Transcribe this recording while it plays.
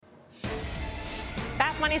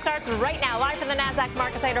Fast Money starts right now, live from the NASDAQ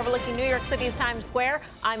market site overlooking New York City's Times Square.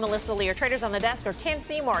 I'm Melissa Lee. Your traders on the desk are Tim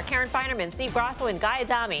Seymour, Karen Feinerman, Steve Grosso, and Guy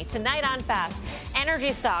Adami. Tonight on Fast,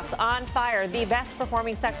 energy stocks on fire, the best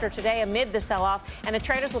performing sector today amid the sell-off. And the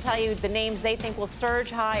traders will tell you the names they think will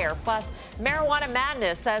surge higher. Plus, marijuana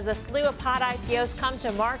madness as a slew of pot IPOs come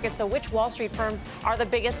to market. So which Wall Street firms are the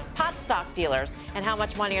biggest pot stock dealers? And how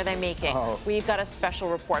much money are they making? We've got a special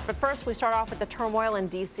report. But first, we start off with the turmoil in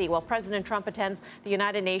D.C. While President Trump attends the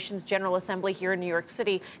United Nations General Assembly here in New York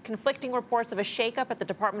City, conflicting reports of a shakeup at the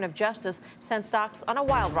Department of Justice sent stocks on a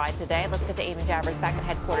wild ride today. Let's get to Eamon Javers back at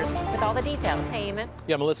headquarters with all the details. Hey, Eamon.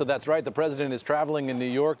 Yeah, Melissa, that's right. The president is traveling in New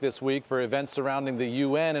York this week for events surrounding the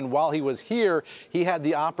UN. And while he was here, he had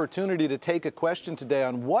the opportunity to take a question today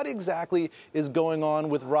on what exactly is going on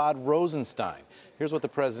with Rod Rosenstein. Here's what the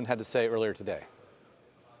president had to say earlier today.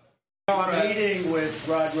 I'm meeting with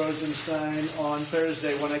Rod Rosenstein on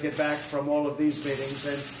Thursday when I get back from all of these meetings,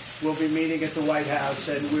 and we'll be meeting at the White House,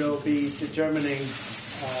 and we'll be determining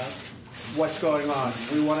what's going on.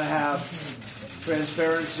 We want to have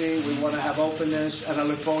transparency, we want to have openness, and I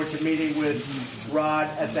look forward to meeting with Rod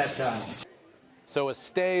at that time. So a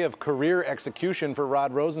stay of career execution for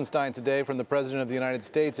Rod Rosenstein today from the President of the United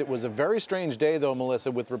States. It was a very strange day, though,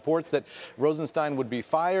 Melissa, with reports that Rosenstein would be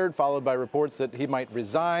fired, followed by reports that he might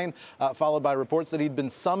resign, followed by reports that he'd been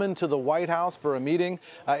summoned to the White House for a meeting.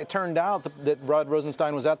 It turned out that Rod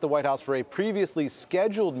Rosenstein was at the White House for a previously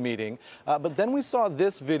scheduled meeting. But then we saw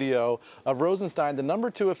this video of Rosenstein, the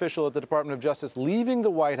number 2 official at the Department of Justice, leaving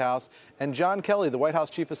the White House, and John Kelly, the White House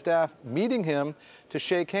chief of staff, meeting him to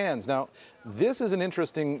shake hands. Now, this is an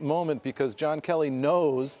interesting moment because John Kelly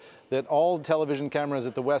knows that all television cameras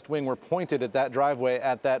at the West Wing were pointed at that driveway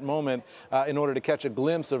at that moment in order to catch a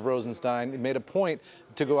glimpse of Rosenstein. He made a point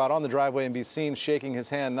to go out on the driveway and be seen shaking his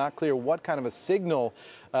hand. Not clear what kind of a signal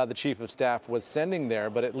the chief of staff was sending there,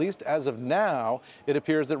 but at least as of now, it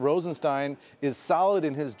appears that Rosenstein is solid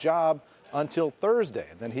in his job until Thursday.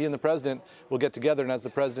 Then he and the president will get together, and as the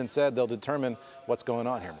president said, they'll determine what's going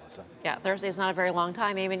on here, Melissa. Yeah, Thursday's not a very long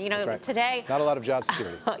time, Eamon. You know, right. Today... Not a lot of job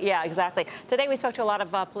security. Yeah, exactly. Today we spoke to a lot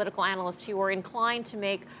of political analysts who were inclined to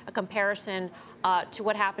make a comparison to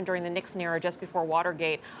what happened during the Nixon era just before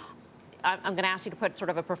Watergate. I'm going to ask you to put sort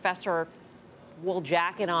of a professor wool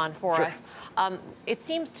jacket on for Sure. us. It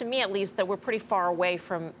seems to me, at least, that we're pretty far away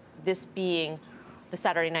from this being the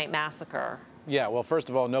Saturday Night Massacre. Yeah, well, first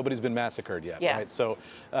of all, nobody's been massacred yet, yeah. right? So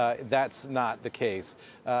that's not the case.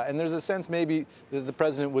 And there's a sense maybe that the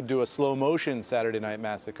president would do a slow motion Saturday Night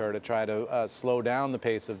Massacre to try to slow down the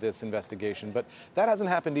pace of this investigation. But that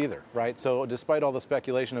hasn't happened either, right? So despite all the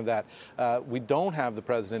speculation of that, we don't have the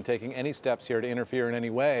president taking any steps here to interfere in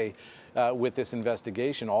any way with this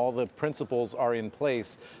investigation. All the principles are in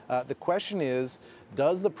place. The question is,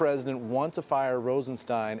 does the president want to fire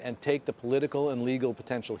Rosenstein and take the political and legal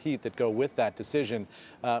potential heat that go with that decision?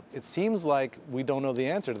 It seems like we don't know the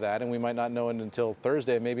answer to that, and we might not know it until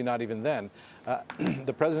Thursday, maybe not even then.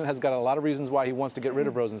 The president has got a lot of reasons why he wants to get rid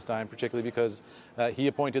of Rosenstein, particularly because he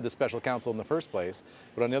appointed the special counsel in the first place.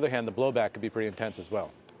 But on the other hand, the blowback could be pretty intense as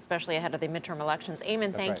well, especially ahead of the midterm elections.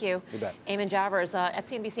 Eamon, thank you. You bet. Eamon Javers at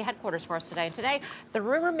CNBC headquarters for us today. And today, the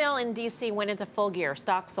rumor mill in D.C. went into full gear.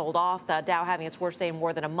 Stocks sold off, the Dow having its worst day in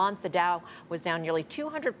more than a month. The Dow was down nearly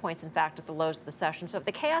 200 points, in fact, at the lows of the session. So if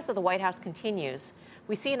the chaos of the White House continues,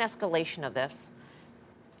 we see an escalation of this.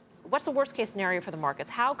 What's the worst case scenario for the markets?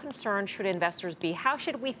 How concerned should investors be? How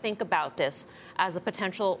should we think about this as a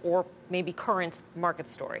potential or maybe current market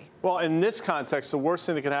story? Well, in this context, the worst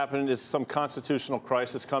thing that can happen is some constitutional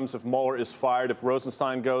crisis comes if Mueller is fired. If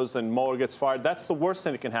Rosenstein goes, then Mueller gets fired. That's the worst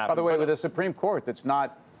thing that can happen. By the way, with a Supreme Court that's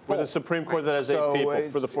not with a Supreme Court that has 8 people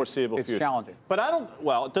for the foreseeable future. It's challenging. But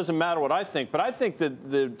it doesn't matter what I think, but I think that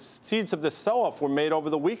the seeds of this sell-off were made over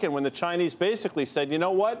the weekend when the Chinese basically said, you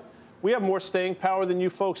know what? We have more staying power than you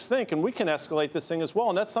folks think, and we can escalate this thing as well.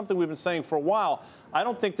 And that's something we've been saying for a while. I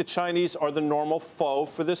don't think the Chinese are the normal foe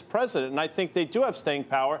for this president, and I think they do have staying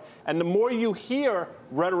power. And the more you hear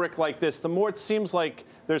rhetoric like this, the more it seems like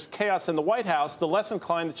there's chaos in the White House, the less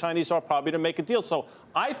inclined the Chinese are probably to make a deal. So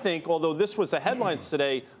I think, although this was the headlines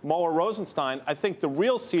today, Mueller, Rosenstein, I think the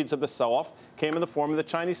real seeds of the sell-off came in the form of the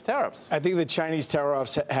Chinese tariffs. I think the Chinese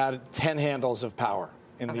tariffs had 10 handles of power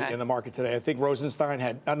in the market today. I think Rosenstein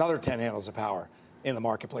had another 10 handles of power in the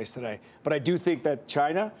marketplace today. But I do think that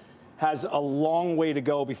China has a long way to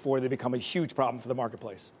go before they become a huge problem for the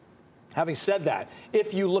marketplace. Having said that,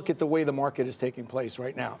 if you look at the way the market is taking place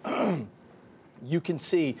right now, you can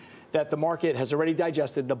see that the market has already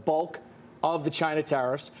digested the bulk of the China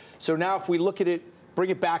tariffs. So now if we look at it,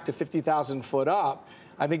 bring it back to 50,000 foot up,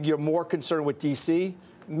 I think you're more concerned with D.C.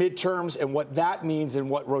 midterms and what that means and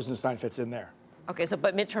what Rosenstein fits in there. Okay, so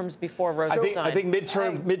but midterms before Rosenstein. I think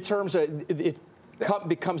midterms it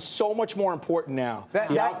becomes so much more important now.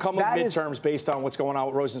 The outcome of midterms based on what's going on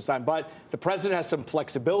with Rosenstein. But the president has some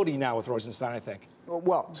flexibility now with Rosenstein, I think.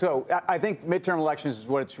 Well, so I think midterm elections is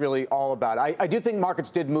what it's really all about. I do think markets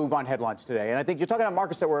did move on headlines today. And I think you're talking about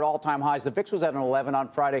markets that were at all-time highs. The VIX was at an 11 on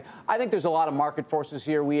Friday. I think there's a lot of market forces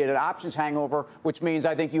here. We had an options hangover, which means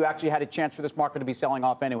I think you actually had a chance for this market to be selling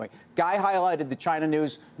off anyway. Guy highlighted the China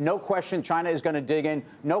news. No question China is going to dig in.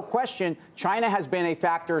 No question China has been a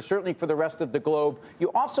factor, certainly for the rest of the globe.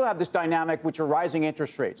 You also have this dynamic, which are rising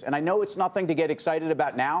interest rates. And I know it's nothing to get excited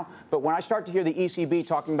about now, but when I start to hear the ECB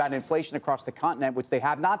talking about inflation across the continent, which they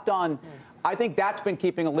have not done, I think that's been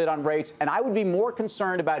keeping a lid on rates. And I would be more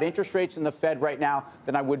concerned about interest rates in the Fed right now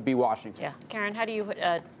than I would be Washington. Yeah. Karen, how do you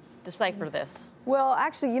decipher this? Well,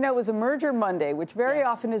 actually, it was a merger Monday, which very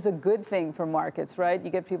often is a good thing for markets, right?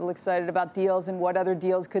 You get people excited about deals and what other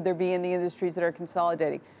deals could there be in the industries that are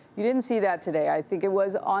consolidating. You didn't see that today. I think it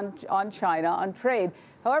was on China, on trade.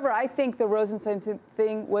 However, I think the Rosenstein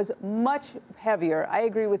thing was much heavier. I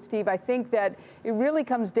agree with Steve. I think that it really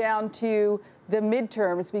comes down to the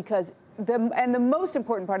midterms because the most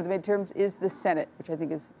important part of the midterms is the Senate, which I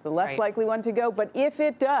think is the less likely one to go. But if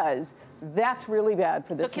it does, that's really bad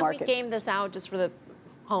for this market. So can we game this out just for the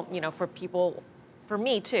home, for people, for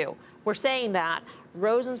me too? We're saying that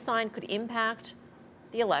Rosenstein could impact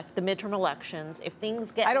the midterm elections if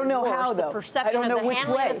things get I don't know worse, how, though. The perception I don't know of the which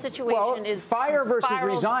handling way. of the situation is fire versus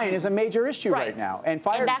resign is a major issue right now. And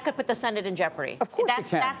that could put the Senate in jeopardy. Of course it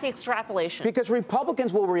can. That's the extrapolation. Because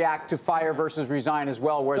Republicans will react to fire versus resign as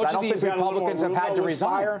well, whereas I don't think Republicans have had to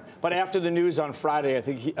resign. But after the news on Friday, I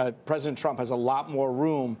think President Trump has a lot more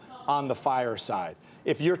room on the fire side.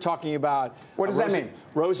 If you're talking about what does that mean?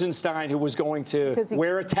 Rosenstein, who was going to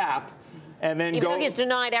wear a tap. And then even though he's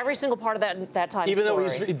denied every single part of that time. Even story.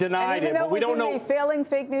 though he's denied it, but we don't know. Failing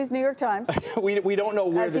fake news New York Times. we don't know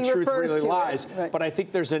where the truth really lies. Right. But I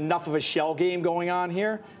think there's enough of a shell game going on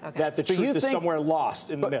here that the truth is somewhere lost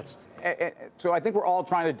in the midst. So I think we're all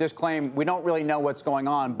trying to disclaim we don't really know what's going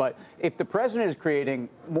on. But if the president is creating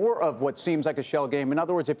more of what seems like a shell game, in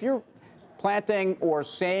other words, if you're planting or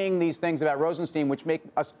saying these things about Rosenstein, which make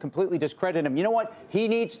us completely discredit him. You know what? He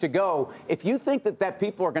needs to go. If you think that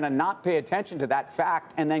people are going to not pay attention to that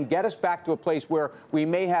fact and then get us back to a place where we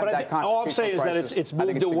may have that constitutional all I'm saying crisis, is that it's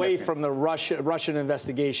moved away from the Russian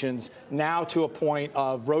investigations now to a point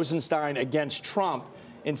of Rosenstein against Trump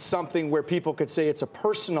in something where people could say it's a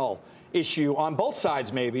personal issue on both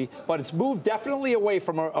sides, maybe, but it's moved definitely away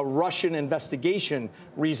from a Russian investigation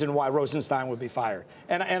reason why Rosenstein would be fired.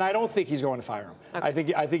 And I don't think he's going to fire him.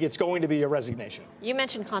 Okay. I think it's going to be a resignation. You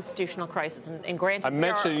mentioned constitutional crisis, and granted, I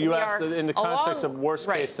mentioned you asked in the context of worst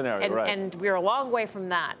case scenario, and we're a long way from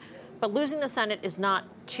that. But losing the Senate is not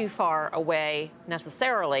too far away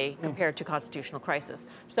necessarily compared to constitutional crisis.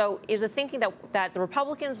 So is it thinking that the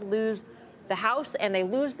Republicans lose the House and they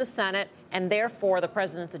lose the Senate, and therefore the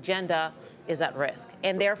president's agenda is at risk,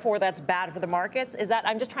 and therefore that's bad for the markets? Is that,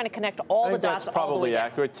 I'm just trying to connect all the dots. That's probably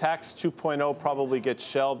accurate. Tax 2.0 probably gets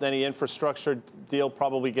shelved. Any infrastructure deal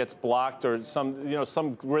probably gets blocked, or some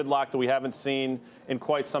gridlock that we haven't seen in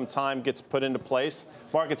quite some time gets put into place.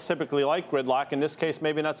 Markets typically like gridlock. In this case,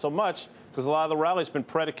 maybe not so much, because a lot of the rally's been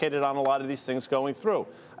predicated on a lot of these things going through.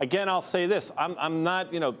 Again, I'll say this: I'm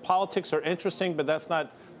not. Politics are interesting, but that's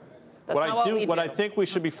not. What I think we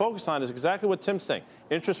should be focused on is exactly what Tim's saying.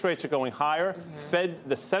 Interest rates are going higher.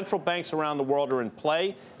 The central banks around the world are in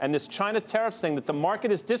play. And this China tariffs thing that the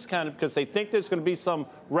market is discounted because they think there's going to be some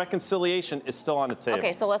reconciliation is still on the table.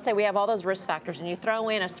 Okay, so let's say we have all those risk factors, and you throw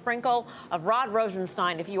in a sprinkle of Rod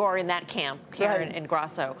Rosenstein if you are in that camp, Karen and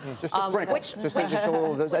Grasso. Just a sprinkle. Just a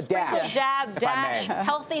little a dash. Dash,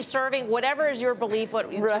 healthy serving, whatever is your belief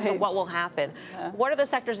in terms of what will happen. What are the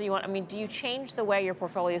sectors that you want? I mean, do you change the way your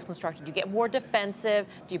portfolio is constructed? Do you get more defensive?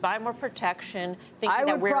 Do you buy more protection? I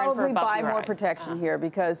would probably buy more protection here,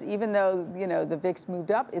 because even though, the VIX moved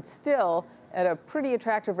up, it's still at a pretty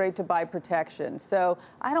attractive rate to buy protection. So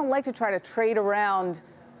I don't like to try to trade around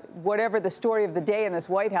whatever the story of the day in this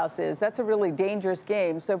White House is. That's a really dangerous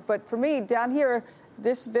game. But for me, down here,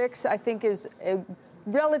 this VIX, I think, is a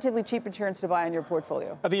relatively cheap insurance to buy on your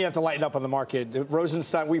portfolio. I think you have to lighten up on the market.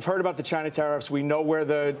 Rosenstein, we've heard about the China tariffs. We know where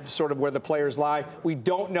the players lie. We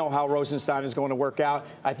don't know how Rosenstein is going to work out.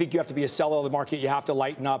 I think you have to be a seller of the market. You have to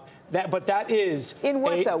lighten up. But that is in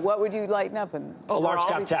what though? What would you lighten up in? A large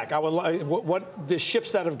cap tech. I would. What the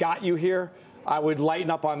ships that have got you here I would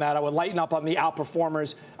lighten up on that. I would lighten up on the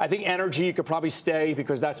outperformers. I think energy could probably stay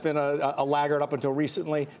because that's been a laggard up until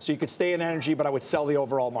recently. So you could stay in energy, but I would sell the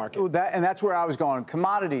overall market. And that's where I was going.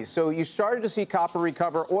 Commodities. So you started to see copper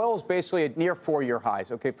recover. Oil is basically at near 4-year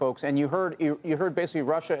highs, okay, folks? And you heard basically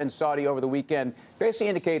Russia and Saudi over the weekend basically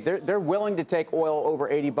indicate they're willing to take oil over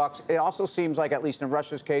 $80. It also seems like, at least in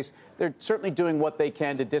Russia's case, they're certainly doing what they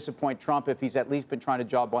can to disappoint Trump if he's at least been trying to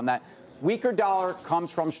job on that. Weaker dollar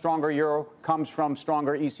comes from stronger euro, comes from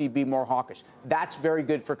stronger ECB, more hawkish. That's very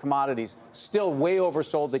good for commodities. Still way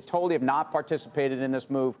oversold. They totally have not participated in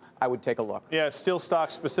this move. I would take a look. Yeah, steel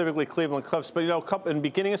stocks, specifically Cleveland-Cliffs. But, you know, in the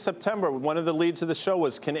beginning of September, one of the leads of the show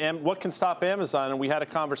was what can stop Amazon? And we had a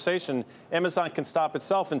conversation. Amazon can stop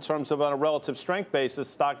itself in terms of on a relative strength basis.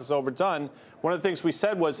 Stock is overdone. One of the things we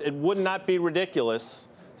said was it would not be ridiculous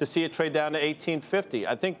to see it trade down to 1850.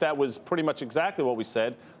 I think that was pretty much exactly what we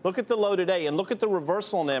said. Look at the low today and look at the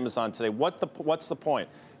reversal in Amazon today. What's the point?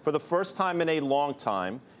 For the first time in a long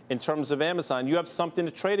time, in terms of Amazon, you have something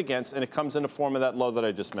to trade against, and it comes in the form of that low that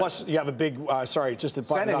I just mentioned. Plus, you have a big, just to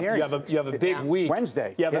button up, you have a big week.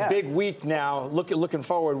 Wednesday. You have a big week now. Looking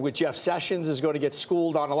forward, with Jeff Sessions is going to get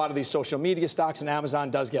schooled on a lot of these social media stocks, and Amazon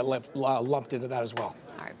does get lumped into that as well.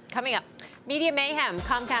 All right, coming up. Media mayhem.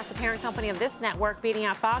 Comcast, the parent company of this network, beating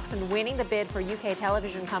out Fox and winning the bid for UK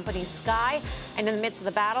television company Sky. And in the midst of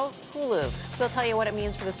the battle, Hulu. We'll tell you what it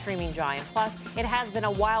means for the streaming giant. Plus, it has been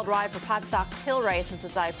a wild ride for pot stock Tilray since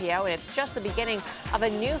its IPO, and it's just the beginning of a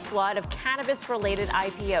new flood of cannabis-related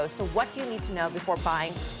IPOs. So what do you need to know before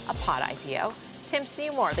buying a pot IPO? Tim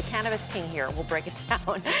Seymour, the cannabis king here, will break it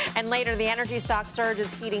down. And later, the energy stock surge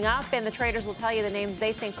is heating up, and the traders will tell you the names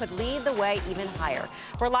they think could lead the way even higher.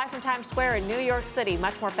 We're live from Times Square in New York City.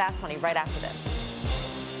 Much more Fast Money right after this.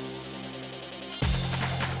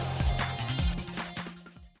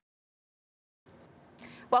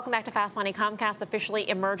 Welcome back to Fast Money. Comcast officially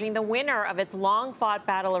emerging the winner of its long-fought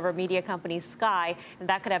battle over media company Sky, and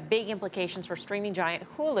that could have big implications for streaming giant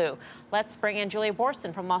Hulu. Let's bring in Julia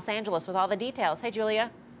Borston from Los Angeles with all the details. Hey,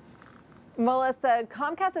 Julia. Melissa,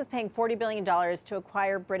 Comcast is paying $40 billion to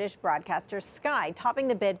acquire British broadcaster Sky, topping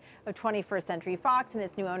the bid of 21st Century Fox and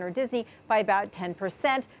its new owner Disney by about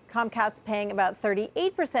 10%. Comcast paying about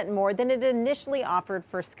 38% more than it initially offered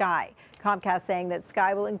for Sky. Comcast saying that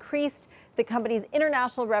Sky will increase the company's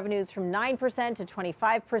international revenues from 9% to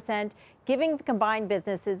 25%, giving the combined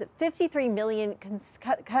businesses 53 million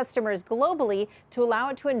customers globally to allow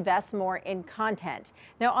it to invest more in content.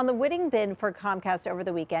 Now, on the winning bid for Comcast over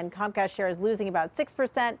the weekend, Comcast shares losing about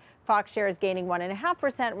 6%, Fox shares gaining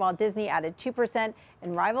 1.5%, while Disney added 2%,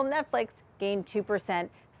 and rival Netflix gained 2%.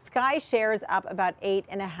 Sky shares up about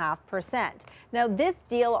 8.5%. Now, this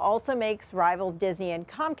deal also makes rivals Disney and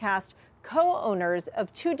Comcast co-owners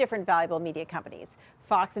of two different valuable media companies.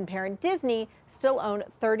 Fox and parent Disney still own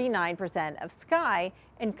 39% of Sky,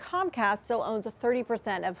 and Comcast still owns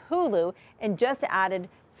 30% of Hulu and just added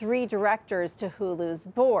 3 directors to Hulu's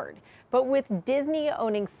board. But with Disney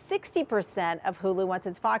owning 60% of Hulu once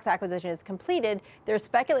its Fox acquisition is completed, there's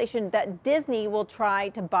speculation that Disney will try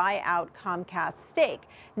to buy out Comcast's stake.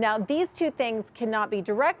 Now, these two things cannot be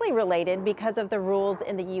directly related because of the rules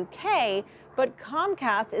in the UK, but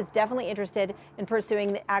Comcast is definitely interested in pursuing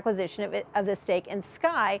the acquisition of the stake in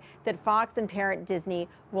Sky that Fox and parent Disney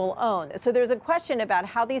will own. So there's a question about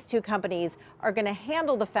how these two companies are going to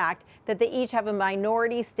handle the fact that they each have a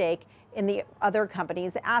minority stake in the other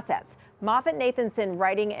company's assets. Moffett-Nathanson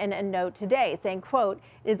writing in a note today saying, quote,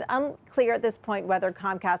 "It is unclear at this point whether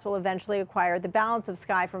Comcast will eventually acquire the balance of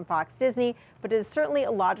Sky from Fox Disney, but it is certainly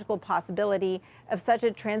a logical possibility if such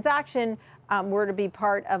a transaction were to be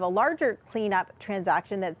part of a larger cleanup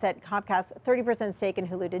transaction that sent Comcast's 30% stake in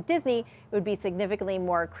Hulu to Disney. It would be significantly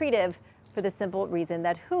more accretive for the simple reason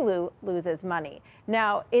that Hulu loses money."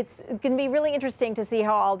 Now, it's going to be really interesting to see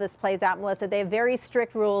how all this plays out, Melissa. They have very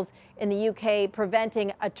strict rules in the UK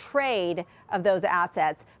preventing a trade of those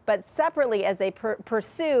assets. But separately, as they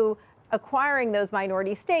pursue acquiring those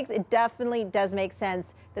minority stakes, it definitely does make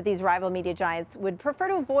sense that these rival media giants would prefer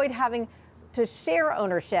to avoid having to share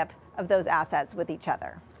ownership of those assets with each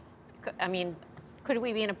other. I mean, could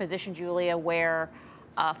we be in a position, Julia, where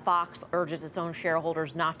Fox urges its own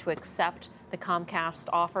shareholders not to accept the Comcast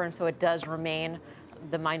offer, and so it does remain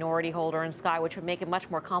the minority holder in Sky, which would make it much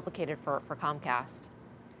more complicated for Comcast?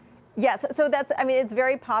 Yes, so that's, I mean, it's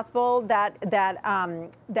very possible that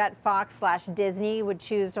Fox/Disney would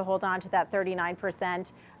choose to hold on to that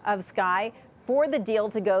 39% of Sky. For the deal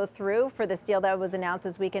to go through, for this deal that was announced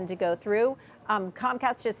this weekend to go through,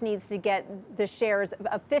 Comcast just needs to get the shares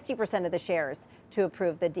of 50% of the shares to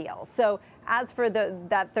approve the deal. So as for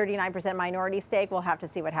that 39% minority stake, we'll have to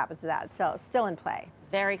see what happens to that. Still in play.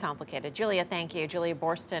 Very complicated. Julia, thank you. Julia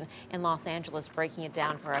Borston in Los Angeles breaking it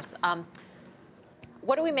down for us.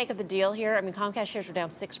 What do we make of the deal here? I mean, Comcast shares are down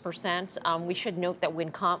 6%. We should note that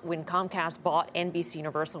when Comcast bought NBC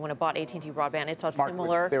Universal, when it bought AT&T Broadband, it saw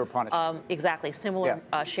similar. They were punished. Exactly, similar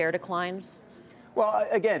share declines. Well,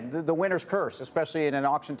 again, the winner's curse, especially in an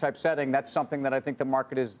auction-type setting, that's something that I think the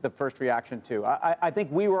market is the first reaction to. I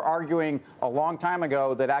think we were arguing a long time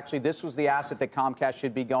ago that actually this was the asset that Comcast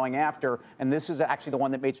should be going after, and this is actually the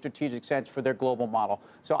one that made strategic sense for their global model.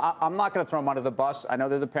 So I'm not going to throw them under the bus. I know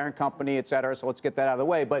they're the parent company, et cetera, so let's get that out of the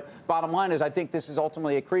way. But bottom line is I think this is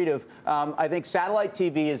ultimately accretive. I think satellite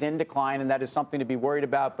TV is in decline, and that is something to be worried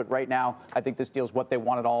about. But right now, I think this deal is what they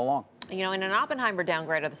wanted all along. You know, in an Oppenheimer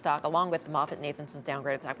downgrade of the stock, along with Moffett-Nathanson's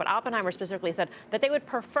downgrade of the stock, but Oppenheimer specifically said that they would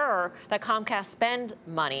prefer that Comcast spend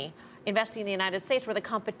money investing in the United States where the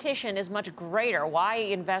competition is much greater. Why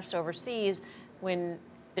invest overseas when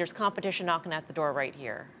there's competition knocking at the door right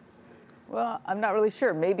here? Well, I'm not really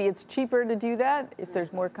sure. Maybe it's cheaper to do that if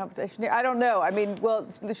there's more competition here. I don't know. I mean, well,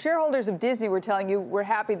 the shareholders of Disney were telling you we're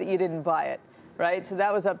happy that you didn't buy it. Right. So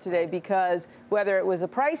that was up today because whether it was a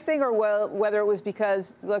price thing or whether it was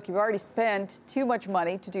because, look, you've already spent too much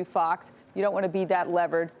money to do Fox. You don't want to be that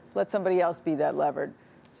levered. Let somebody else be that levered.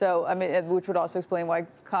 So, I mean, which would also explain why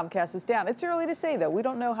Comcast is down. It's early to say, though. We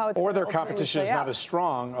don't know how it's going to Or their competition is not as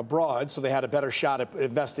strong abroad, so they had a better shot at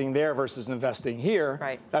investing there versus investing here.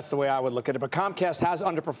 Right. That's the way I would look at it. But Comcast has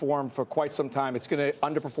underperformed for quite some time. It's going to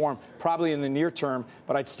underperform probably in the near term,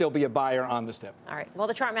 but I'd still be a buyer on this dip. All right. Well,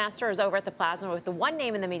 the chart master is over at the Plasma with the one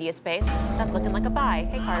name in the media space that's looking like a buy.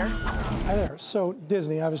 Hey, Carter. Hi there. So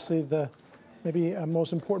Disney, obviously the maybe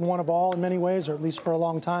most important one of all in many ways, or at least for a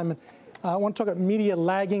long time. I want to talk about media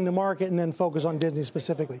lagging the market and then focus on Disney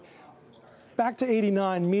specifically. Back to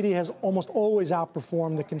 '89, media has almost always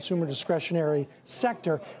outperformed the consumer discretionary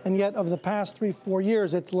sector, and yet over the past 3-4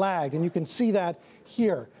 years, it's lagged, and you can see that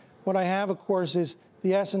here. What I have, of course, is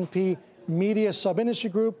the S&P Media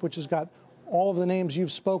Sub-Industry Group, which has got all of the names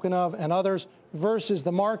you've spoken of and others, versus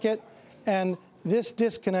the market, and this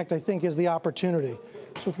disconnect, I think, is the opportunity.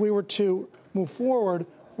 So if we were to move forward,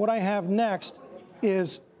 what I have next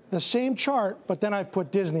is the same chart, but then I've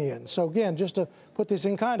put Disney in. So again, just to put this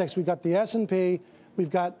in context, we've got the S&P, we've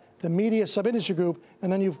got the Media Sub-Industry Group,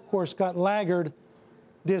 and then you've, of course, got laggard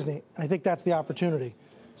Disney. And I think that's the opportunity.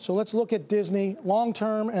 So let's look at Disney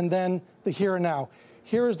long-term and then the here and now.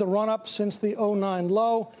 Here is the run-up since the '09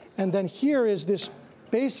 low, and then here is this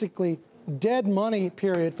basically dead money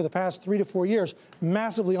period for the past 3 to 4 years,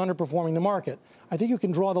 massively underperforming the market. I think you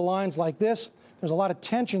can draw the lines like this. There's a lot of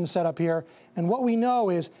tension set up here. And what we know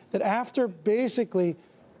is that after basically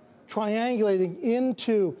triangulating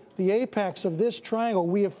into the apex of this triangle,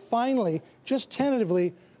 we have finally, just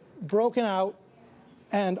tentatively, broken out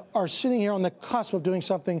and are sitting here on the cusp of doing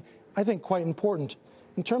something, I think, quite important.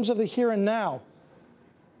 In terms of the here and now,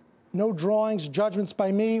 no drawings, judgments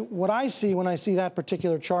by me. What I see when I see that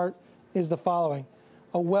particular chart is the following.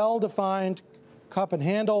 A well-defined cup and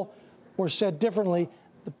handle, or said differently,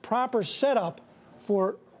 the proper setup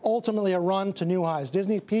for ultimately a run to new highs.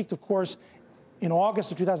 Disney peaked, of course, in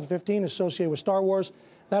August of 2015, associated with Star Wars.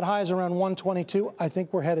 That high is around 122. I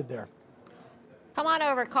think we're headed there. Come on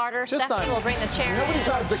over, Carter. Stephanie will bring the chair Nobody in.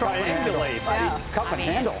 tries to triangulate. Cup and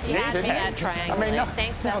handle. You had me at triangulate.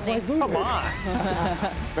 Thanks, Stephanie. Come on.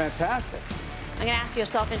 Fantastic. I'm going to ask you a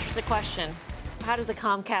self-interested question. How does the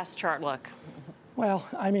Comcast chart look? Well,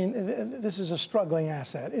 I mean, this is a struggling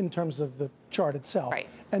asset in terms of the chart itself. Right.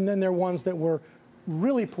 And then there are ones that were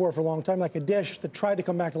really poor for a long time, like a Dish that tried to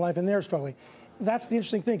come back to life, and they're struggling. That's the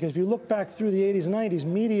interesting thing, because if you look back through the 80s and 90s,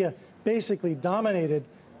 media basically dominated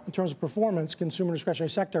in terms of performance, consumer discretionary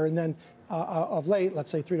sector, and then of late,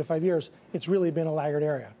 let's say 3 to 5 years, it's really been a laggard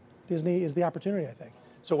area. Disney is the opportunity, I think.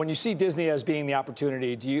 So when you see Disney as being the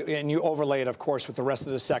opportunity, and you overlay it, of course, with the rest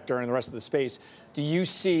of the sector and the rest of the space, do you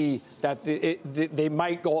see that they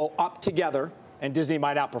might go up together and Disney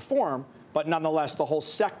might outperform, but nonetheless the whole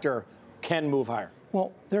sector can move higher?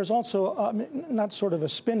 Well, there's also not sort of a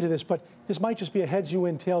spin to this, but this might just be a heads you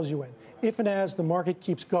win, tails you win. If and as the market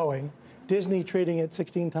keeps going, Disney trading at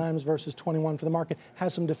 16 times versus 21 for the market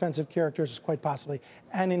has some defensive characteristics, quite possibly.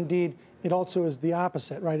 And indeed, it also is the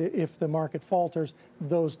opposite, right? If the market falters,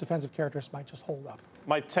 those defensive characteristics might just hold up.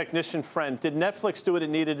 my technician friend, did Netflix do what it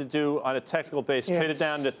needed to do on a technical base? Yes. Traded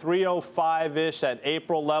down to 305-ish, that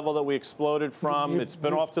April level that we exploded from. It's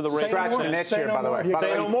been off to the races. Scratching next year, by the way.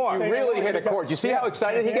 Say no more. You really hit a chord. You see how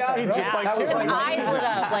excited he got? He just like His eyes lit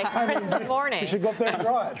up like Christmas morning. You should go up there and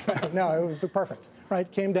draw it. Right. No, it was perfect.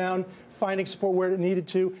 Right, came down, finding support where it needed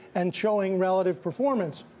to, and showing relative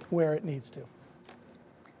performance where it needs to.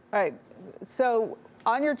 All right. So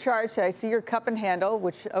on your chart, I see your cup and handle,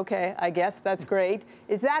 which, okay, I guess that's great.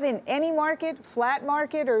 Is that in any market, flat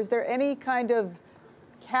market, or is there any kind of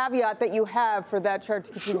caveat that you have for that chart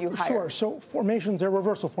to continue higher? Sure. So formations, they're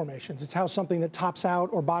reversal formations. It's how something that tops out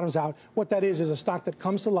or bottoms out. What that is a stock that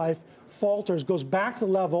comes to life, falters, goes back to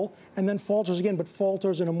the level, and then falters again, but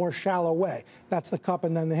falters in a more shallow way. That's the cup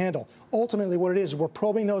and then the handle. Ultimately, what it is we're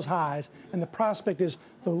probing those highs, and the prospect is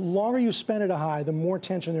the longer you spend at a high, the more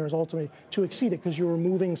tension there is ultimately to exceed it because you're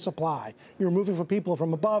removing supply. You're removing from people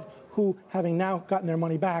from above who, having now gotten their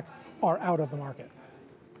money back, are out of the market.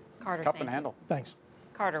 Carter, Cup and handle. Thanks.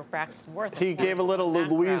 Carter Braxton Worth. He gave a little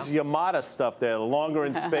Louise Yamada stuff there. The longer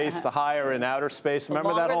in space, the higher in outer space.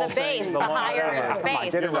 Remember that whole the base, thing? the higher in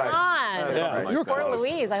space. Get it right. Come on. You're Poor close.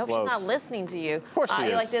 Louise. I hope Close. she's not listening to you. Of course she You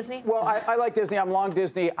is. like Disney? Well, I like Disney. I'm long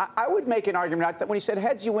Disney. I would make an argument that when he said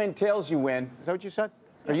heads you win, tails you win. Is that what you said?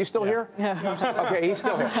 Are you still here? Yeah. Okay, he's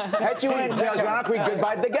still here. Heads you win, tails you win. I don't know if we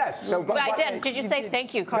goodbye the guests. So, I did. Did you say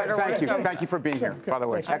thank you, Carter? Thank you for being here, by the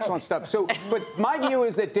way. Excellent stuff. So, but my view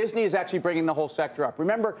is that Disney is actually bringing the whole sector up.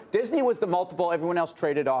 Remember, Disney was the multiple everyone else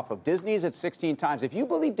traded off of. Disney is at 16 times. If you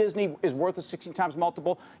believe Disney is worth a 16 times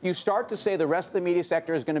multiple, you start to say the rest of the media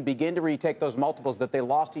sector is going to begin to retake those multiples that they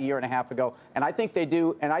lost a year and a half ago. And I think they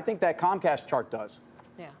do, and I think that Comcast chart does.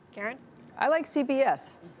 Yeah. Karen? I like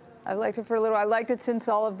CBS. I liked it for a little. I liked it since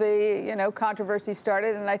all of the controversy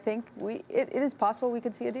started, and I think it is possible we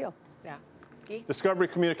could see a deal. Yeah. Discovery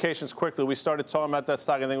Communications, quickly. We started talking about that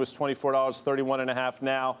stock. I think it was $24, 31.5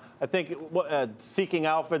 now. I think Seeking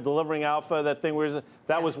Alpha, Delivering Alpha, that thing was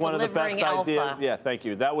one of the best ideas. Yeah, thank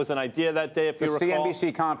you. That was an idea that day, if you recall. The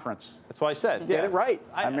CNBC conference. That's what I said. Get it right.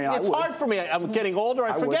 I mean, it's hard for me. I'm getting older.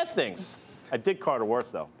 I forget would. things. I did Carter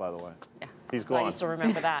Worth, though, by the way. Yeah. He's Glad gone. you still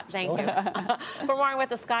remember that. Thank you. For more on what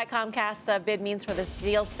the Sky Comcast bid means for this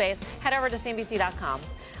deal space, head over to CNBC.com.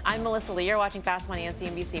 I'm Melissa Lee. You're watching Fast Money on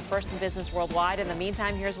CNBC, first in business worldwide. In the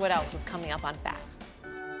meantime, here's what else is coming up on Fast.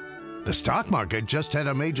 The stock market just had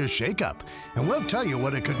a major shakeup, and we'll tell you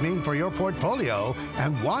what it could mean for your portfolio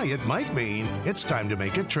and why it might mean it's time to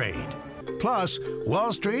make a trade. Plus,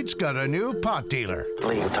 Wall Street's got a new pot dealer.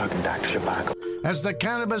 We're talking Dr. Tobacco. As the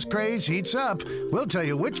cannabis craze heats up, we'll tell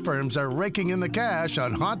you which firms are raking in the cash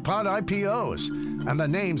on hot pot IPOs and the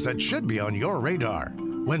names that should be on your radar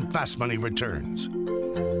when Fast Money returns.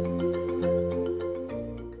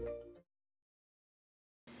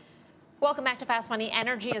 Welcome back to Fast Money.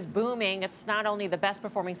 Energy is booming. It's not only the best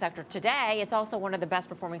performing sector today, it's also one of the best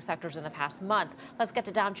performing sectors in the past month. Let's get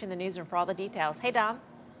to Dom Chu in the newsroom for all the details. Hey, Dom.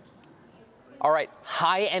 All right,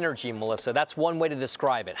 high energy, Melissa. That's one way to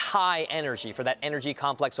describe it. High energy for that energy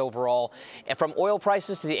complex overall. And from oil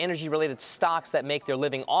prices to the energy-related stocks that make their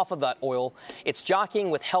living off of that oil, it's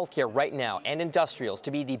jockeying with healthcare right now and industrials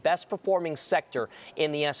to be the best performing sector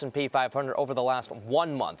in the S&P 500 over the last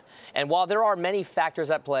 1 month. And while there are many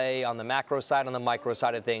factors at play on the macro side, on the micro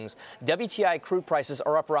side of things, WTI crude prices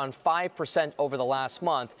are up around 5% over the last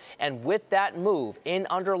month. And with that move in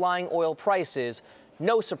underlying oil prices,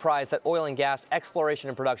 no surprise that oil and gas exploration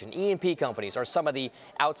and production, E&P companies, are some of the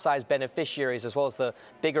outsized beneficiaries, as well as the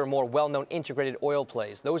bigger, more well-known integrated oil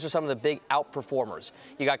plays. Those are some of the big outperformers.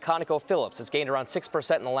 You got ConocoPhillips. It's gained around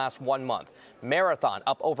 6% in the last 1 month. Marathon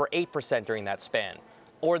up over 8% during that span.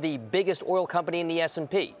 Or the biggest oil company in the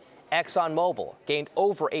S&P, ExxonMobil, gained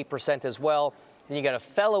over 8% as well. Then you got a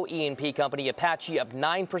fellow E&P company, Apache, up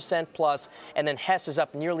 9% plus, and then Hess is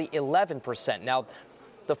up nearly 11%. Now,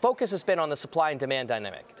 the focus has been on the supply and demand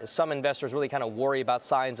dynamic, as some investors really kind of worry about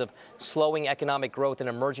signs of slowing economic growth in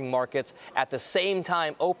emerging markets. At the same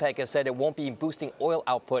time, OPEC has said it won't be boosting oil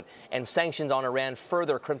output, and sanctions on Iran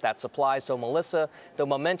further crimp that supply. So, Melissa, the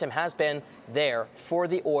momentum has been there for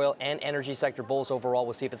the oil and energy sector bulls overall.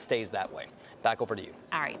 We'll see if it stays that way. Back over to you.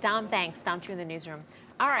 All right, Dom, thanks. Dom Chu in the newsroom.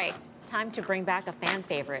 All right, time to bring back a fan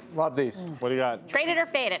favorite. Love these. What do you got? Trade it or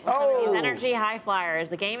fade it with some of these energy high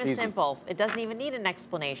flyers. The game is simple. It doesn't even need an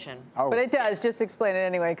explanation. But it does. Just explain it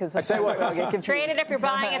anyway, because I tell you what, I'll get confused. Trade it if you're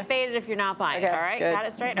buying it, fade it if you're not buying it. Okay, All right, good. got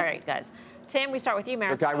it straight? All right, guys. Tim, we start with you,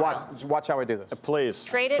 Marathon. Okay, watch how I do this. Please.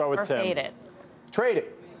 Trade it Start with or Tim. fade it? Trade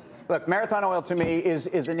it. Look, Marathon Oil to me is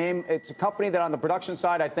a name. It's a company that on the production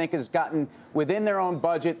side, I think, has gotten within their own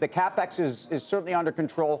budget. The CapEx is certainly under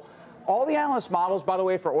control. All the analyst models, by the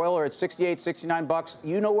way, for oil are at 68, 69 bucks.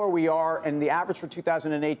 You know where we are, and the average for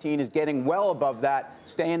 2018 is getting well above that.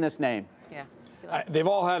 Stay in this name. Yeah. They've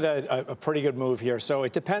all had a pretty good move here. So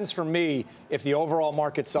it depends for me if the overall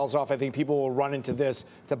market sells off. I think people will run into this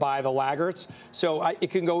to buy the laggards. So it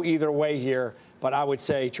can go either way here, but I would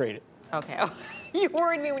say trade it. Okay. You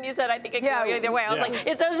worried me when you said I think it can go either way. I was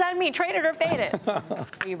like, does that mean trade it or fade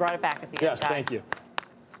it? You brought it back at the end. Yes, thank you.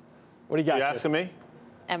 What do you got? You asking me?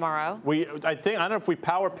 MRO? I don't know if we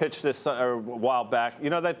power pitched this a while back. You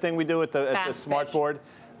know that thing we do at the smart board?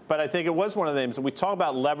 But I think it was one of the names. And we talk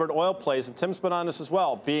about levered oil plays, and Tim's been on this as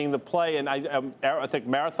well, being the play. And I think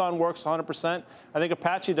Marathon works 100%. I think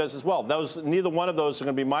Apache does as well. Neither one of those are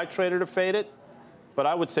going to be my trader to fade it. But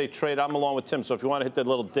I would say trade. I'm along with Tim. So if you want to hit that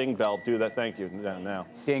little ding bell, do that. Thank you. Now.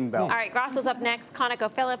 Ding bell. All right, Grosso's up next.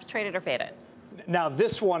 ConocoPhillips, trade it or fade it? Now,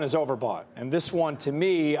 this one is overbought. And this one, to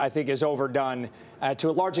me, I think is overdone.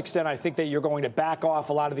 To a large extent, I think that you're going to back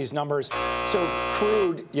off a lot of these numbers. So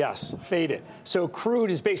crude, yes, fade it. So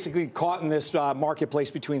crude is basically caught in this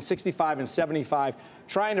marketplace between 65 and 75,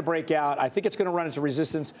 trying to break out. I think it's going to run into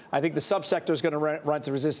resistance. I think the subsector is going to run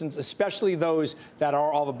into resistance, especially those that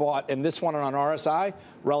are overbought. And this one on RSI,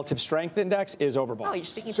 relative strength index, is overbought. Oh, you're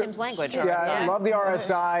speaking Tim's language. Yeah, I love the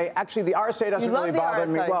RSI. Actually, the RSI doesn't really bother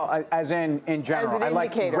me. Well, as in general. As an I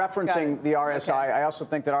like indicator. referencing the RSI. Okay. I also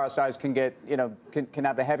think that RSIs can get, can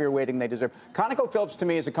have the heavier weighting they deserve. ConocoPhillips, to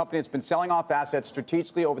me, is a company that's been selling off assets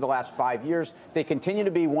strategically over the last 5 years. They continue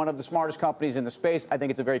to be one of the smartest companies in the space. I think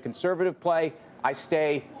it's a very conservative play. I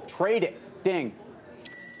stay. Trade it. Ding.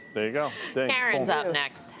 There you go. Ding. Karen's up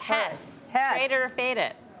next. Hess. Hess. Trade it or fade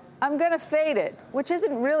it? I'm going to fade it, which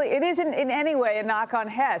isn't in any way a knock on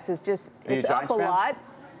Hess. It's just, it's up a lot.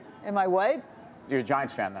 Am I what? You're a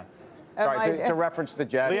Giants fan, then. Sorry, it's a reference to the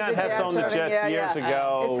Jets. Leon Hess owned the Jets years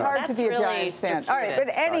ago. It's hard to be a Giants fan. All right, but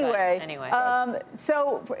anyway.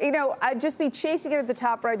 So, I'd just be chasing it at the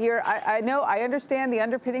top right here. I understand the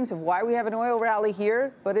underpinnings of why we have an oil rally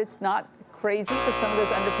here, but it's not crazy for some of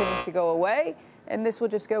those underpinnings to go away, and this will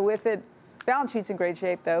just go with it. Balance sheet's in great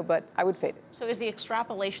shape, though, but I would fade it. So is the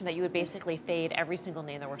extrapolation that you would basically fade every single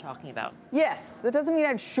name that we're talking about? Yes. That doesn't mean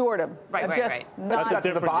I'd short them. Right. That's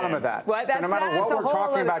to the bottom of that. Well, so no matter what we're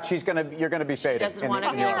talking about, you're going to be fading. She doesn't want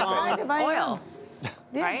to be long oil.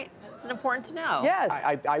 Right? It's important to know. Yes.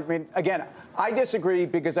 I mean, again, I disagree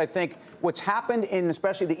because I think what's happened in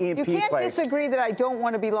especially the E&P You can't disagree that I don't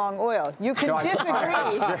want to be long oil. You can disagree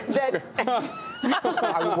that...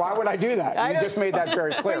 Why would I do that? You just made that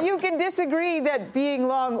very clear. But you can disagree that being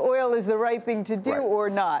long oil is the right thing to do or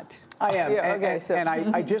not. I am.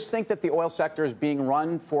 Yeah, I just think that the oil sector is being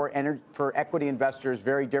run for equity investors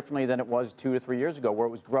very differently than it was 2 to 3 years ago, where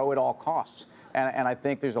it was grow at all costs. And I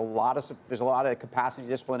think there's a lot of capacity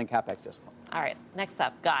discipline and capex discipline. All right, next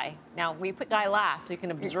up, Guy. Now, we put Guy last so you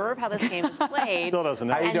can observe how this game is played. Still doesn't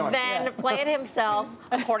know. And then play it himself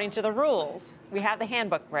according to the rules. We have the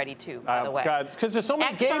handbook ready, too, by the way. God, because there's so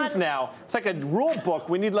many games now. It's like a rule book.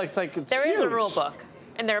 We need There is a rule book.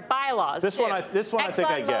 And there are bylaws. This one I think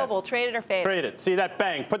I get. ExxonMobil, trade it or fade it? Trade it. See that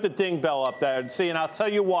bang? Put the ding bell up there. See, and I'll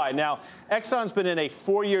tell you why. Now, Exxon's been in a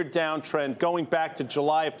 4-year downtrend going back to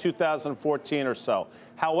July of 2014 or so.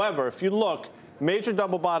 However, if you look, major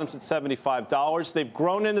double bottoms at $75. They've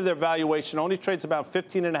grown into their valuation. Only trades about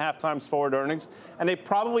 15.5 times forward earnings, and they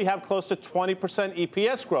probably have close to 20%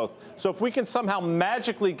 EPS growth. So if we can somehow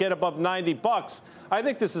magically get above $90, I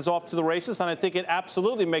think this is off to the races, and I think it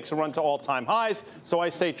absolutely makes a run to all-time highs. So I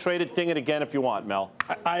say trade it, ding it again if you want, Mel.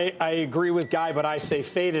 I agree with Guy, but I say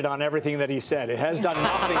fade it on everything that he said. It has done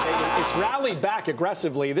nothing. It's rallied back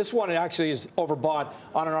aggressively. This one actually is overbought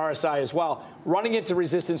on an RSI as well, running into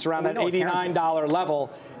resistance around that $89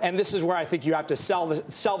 level. And this is where I think you have to sell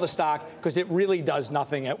the stock because it really does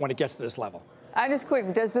nothing when it gets to this level. I just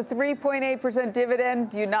quick, does the 3.8%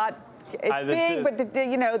 dividend, do you not? It's big, but that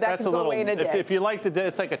can go away in a day. If you like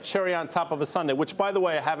it's like a cherry on top of a sundae, which, by the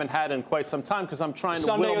way, I haven't had in quite some time because I'm trying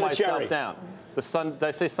to whittle myself down. Did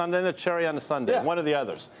I say sundae or cherry on the sundae? Yeah. One of the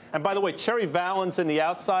others. And by the way, Cherry Valens in The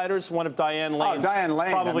Outsiders, one of Diane Lane's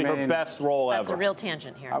probably her best role ever. That's a real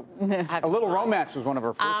tangent here. A Little Romance was one of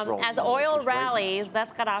her first roles. As oil rallies,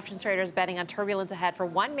 that's got options traders betting on turbulence ahead for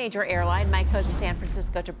one major airline. Mike goes to San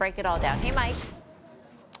Francisco to break it all down. Hey, Mike.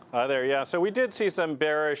 Hi there. Yeah, so we did see some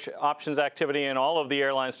bearish options activity in all of the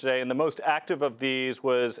airlines today, and the most active of these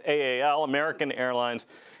was AAL, American Airlines.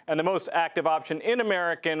 And the most active option in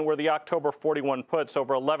American were the October 41 puts.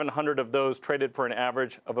 Over 1,100 of those traded for an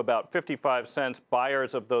average of about 55 cents.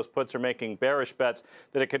 Buyers of those puts are making bearish bets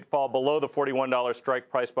that it could fall below the $41 strike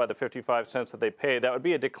price by the 55 cents that they paid. That would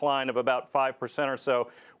be a decline of about 5% or so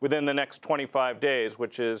within the next 25 days,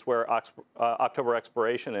 which is where October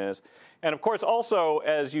expiration is. And of course, also,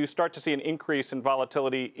 as you start to see an increase in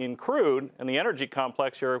volatility in crude and the energy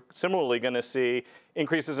complex, you're similarly going to see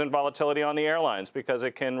increases in volatility on the airlines because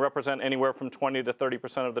it can represent anywhere from 20 to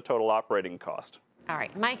 30% of the total operating cost. All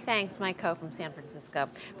right, Mike, thanks. Mike Coe from San Francisco.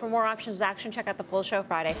 For more options action, check out the full show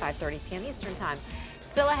Friday, 5:30 p.m. Eastern Time.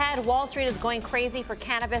 Still ahead, Wall Street is going crazy for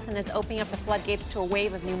cannabis and it's opening up the floodgates to a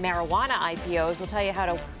wave of new marijuana IPOs. We'll tell you how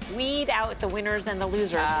to weed out the winners and the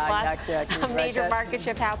losers. Plus, a major market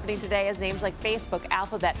shift happening today as names like Facebook,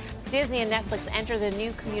 Alphabet, Disney, and Netflix enter the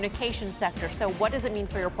new communications sector. So what does it mean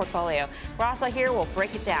for your portfolio? Rossa here will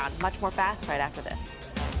break it down. Much more fast right after this.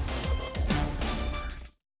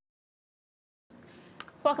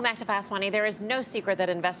 Welcome back to Fast Money. There is no secret that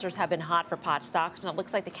investors have been hot for pot stocks, and it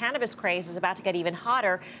looks like the cannabis craze is about to get even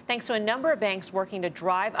hotter thanks to a number of banks working to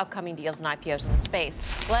drive upcoming deals and IPOs in the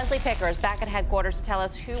space. Leslie Picker is back at headquarters to tell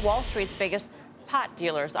us who Wall Street's biggest pot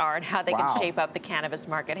dealers are and how they can shape up the cannabis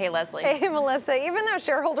market. Hey, Leslie. Hey, Melissa. Even though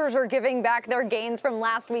shareholders are giving back their gains from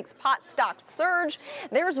last week's pot stock surge,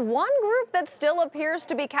 there's one group that still appears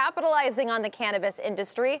to be capitalizing on the cannabis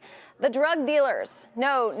industry, the drug dealers.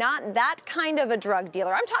 No, not that kind of a drug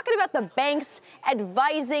dealer. I'm talking about the banks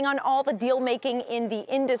advising on all the deal making in the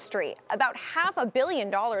industry. About $500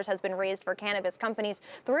 million has been raised for cannabis companies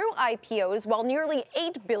through IPOs, while nearly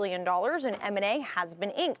 $8 billion in M&A has been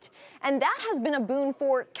inked. And that has been a boon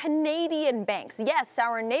for Canadian banks. Yes,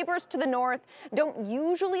 our neighbors to the north don't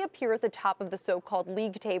usually appear at the top of the so-called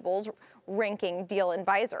league tables ranking deal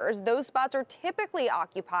advisors. Those spots are typically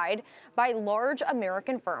occupied by large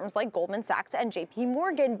American firms like Goldman Sachs and JP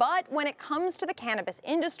Morgan. But when it comes to the cannabis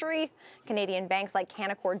industry, Canadian banks like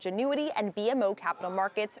Canaccord Genuity and BMO Capital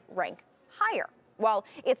Markets rank higher. While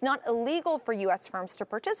it's not illegal for U.S. firms to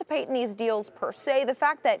participate in these deals per se, the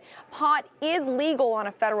fact that pot is legal on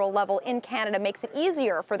a federal level in Canada makes it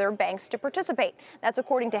easier for their banks to participate. That's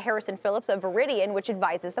according to Harrison Phillips of Viridian, which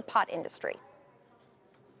advises the pot industry.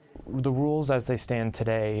 The rules as they stand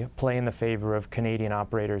today play in the favor of Canadian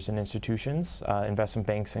operators and institutions, investment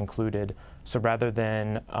banks included. So rather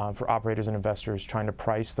than for operators and investors trying to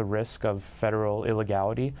price the risk of federal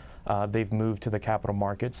illegality, they've moved to the capital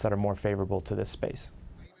markets that are more favorable to this space.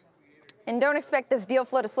 And don't expect this deal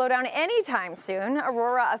flow to slow down anytime soon.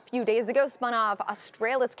 Aurora, a few days ago, spun off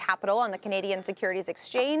Australis Capital on the Canadian Securities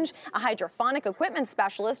Exchange. A hydroponic equipment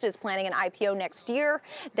specialist is planning an IPO next year.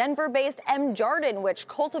 Denver-based M. Jardin, which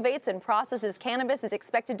cultivates and processes cannabis, is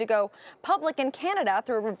expected to go public in Canada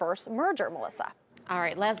through a reverse merger, Melissa. All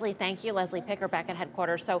right, Leslie, thank you. Leslie Picker back at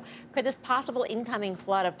headquarters. So could this possible incoming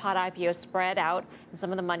flood of pot IPOs spread out in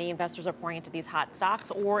some of the money investors are pouring into these hot stocks,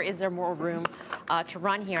 or is there more room to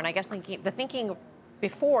run here? And I guess the thinking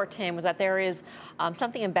before, Tim, was that there is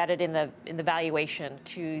something embedded in the valuation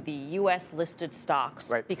to the U.S. listed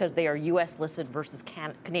stocks, because they are U.S. listed versus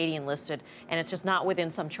Canadian listed, and it's just not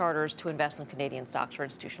within some charters to invest in Canadian stocks for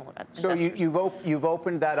institutional investors. So you've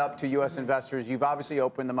opened that up to U.S. investors. You've obviously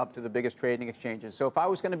opened them up to the biggest trading exchanges. So if I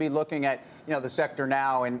was going to be looking at the sector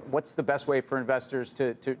now and what's the best way for investors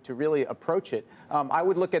to really approach it, I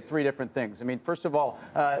would look at three different things. I mean, first of all,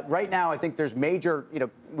 right now I think there's major,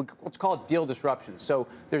 let's call it deal disruptions. So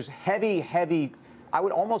there's heavy, I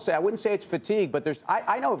wouldn't say it's fatigue, but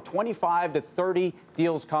I know of 25 to 30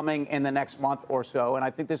 deals coming in the next month or so, and I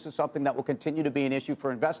think this is something that will continue to be an issue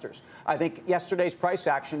for investors. I think yesterday's price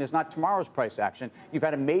action is not tomorrow's price action. You've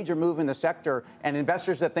had a major move in the sector, and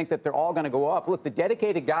investors that think that they're all going to go up. Look, the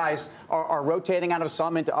dedicated guys are rotating out of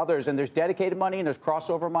some into others, and there's dedicated money and there's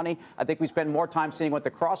crossover money. I think we spend more time seeing what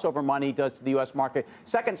the crossover money does to the U.S. market.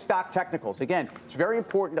 Second, stock technicals. Again, it's very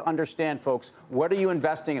important to understand, folks, what are you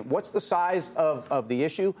investing in? What's the size of the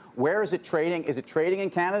issue? Where is it trading? Is it trading in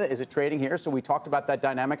Canada? Is it trading here? So we talked about that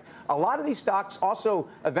dynamic. A lot of these stocks also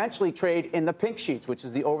eventually trade in the pink sheets, which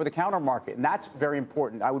is the over-the-counter market, and that's very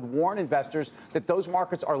important. I would warn investors that those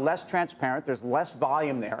markets are less transparent. There's less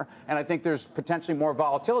volume there, and I think there's potentially more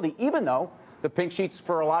volatility, even though the pink sheets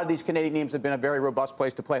for a lot of these Canadian names have been a very robust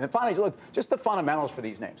place to play. And finally, look, just the fundamentals for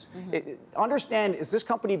these names. Understand, has this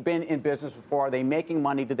company been in business before? Are they making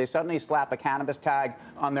money? Did they suddenly slap a cannabis tag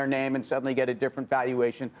on their name and suddenly get a different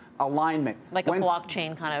valuation? Alignment. Like a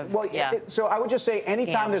blockchain kind of, So I would just say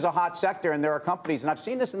anytime there's a hot sector and there are companies, and I've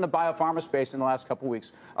seen this in the biopharma space in the last couple of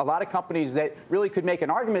weeks, a lot of companies that really could make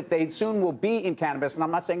an argument they soon will be in cannabis. And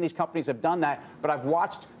I'm not saying these companies have done that, but I've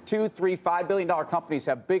watched $2, $3, $5 billion companies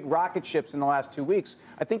have big rocket ships in the last 2 weeks,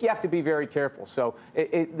 I think you have to be very careful. So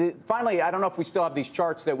finally, I don't know if we still have these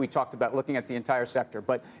charts that we talked about looking at the entire sector.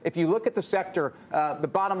 But if you look at the sector, the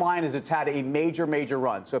bottom line is it's had a major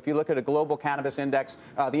run. So if you look at a global cannabis index,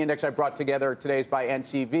 the index I brought together today is by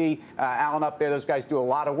NCV. Alan up there, those guys do a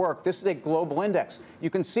lot of work. This is a global index. You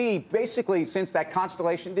can see basically since that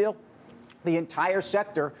Constellation deal, the entire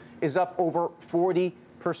sector is up over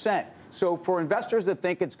 40%. So for investors that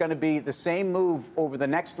think it's going to be the same move over the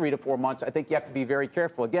next 3 to 4 months, I think you have to be very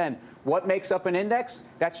careful. Again, what makes up an index?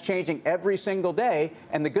 That's changing every single day.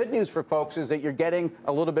 And the good news for folks is that you're getting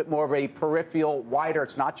a little bit more of a peripheral, wider.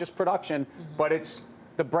 It's not just production, but it's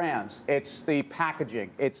the brands, it's the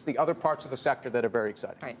packaging, it's the other parts of the sector that are very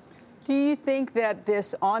exciting. Right. Do you think that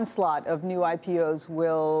this onslaught of new IPOs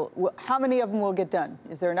will how many of them will get done?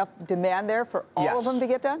 Is there enough demand there for all of them to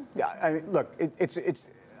get done? Yeah, I mean, look,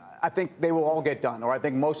 I think they will all get done, or I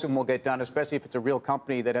think most of them will get done, especially if it's a real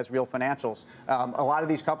company that has real financials. A lot of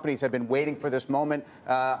these companies have been waiting for this moment.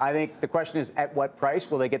 I think the question is, at what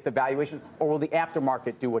price will they get the valuation, or will the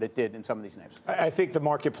aftermarket do what it did in some of these names? I think the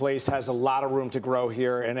marketplace has a lot of room to grow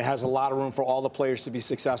here, and it has a lot of room for all the players to be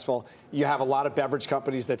successful. You have a lot of beverage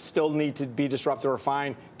companies that still need to be disrupted or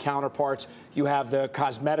find counterparts. You have the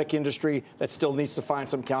cosmetic industry that still needs to find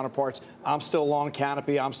some counterparts. I'm still long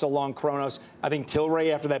Canopy. I'm still long Kronos. I think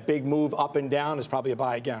Tilray, after that big move up and down, is probably a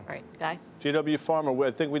buy again. Right, Guy? GW Pharma, I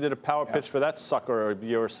think we did a power pitch for that sucker a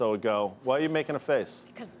year or so ago. Why are you making a face?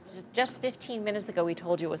 Because just 15 minutes ago, we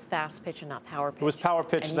told you it was fast pitch and not power pitch. It was power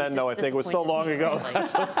pitch then, no, I think. It was so long ago.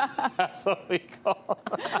 That's what we call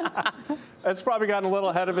it. It's probably gotten a little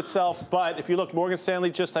ahead of itself. But if you look, Morgan Stanley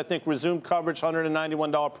just, I think, resumed coverage,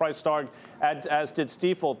 $191 price target, as did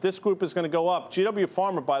Stifel. This group is going to go up. GW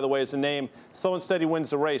Pharma, by the way, is a name. Slow and steady wins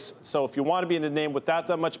the race. So if you want to be in a name without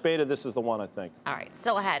that much beta, this is the one, I think. All right,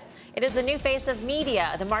 still ahead. It is the new face of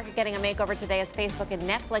media. The market getting a makeover today as Facebook and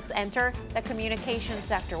Netflix enter the communications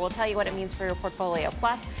sector. We'll tell you what it means for your portfolio.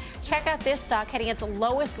 Plus, check out this stock heading its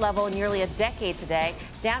lowest level in nearly a decade today,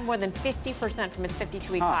 down more than 50% from its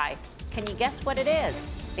 52-week high. Can you guess what it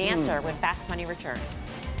is? The answer when Fast Money returns.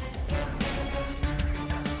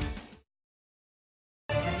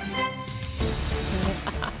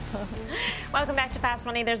 Welcome back to Fast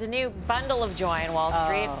Money. There's a new bundle of joy in Wall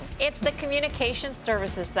Street. It's the communication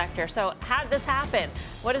services sector. So how did this happen?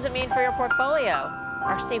 What does it mean for your portfolio?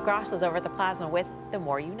 Our Steve Gross is over at the Plasma with the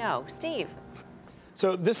more you know. Steve.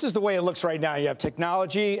 So this is the way it looks right now. You have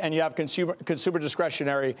technology and you have consumer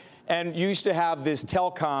discretionary. And you used to have this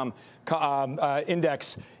telecom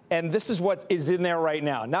index. And this is what is in there right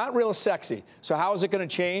now. Not real sexy. So how is it going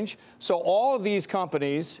to change? So all of these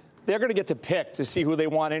companies, they're going to get to pick to see who they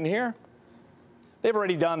want in here. They've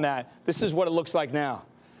already done that. This is what it looks like now.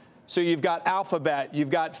 So you've got Alphabet,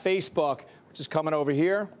 you've got Facebook, which is coming over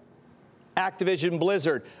here, Activision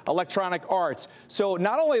Blizzard, Electronic Arts. So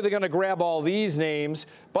not only are they going to grab all these names,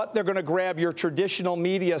 but they're going to grab your traditional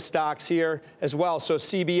media stocks here as well. So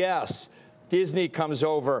CBS, Disney comes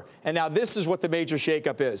over. And now this is what the major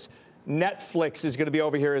shakeup is. Netflix is going to be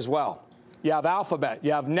over here as well. You have Alphabet,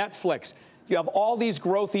 you have Netflix, you have all these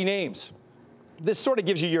growthy names. This sort of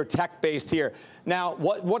gives you your tech based here. Now,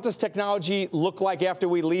 what does technology look like after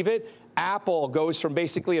we leave it? Apple goes from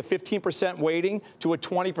basically a 15% weighting to a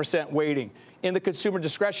 20% weighting. In the consumer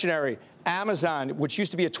discretionary, Amazon, which used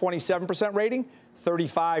to be a 27% rating,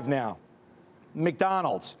 35 now.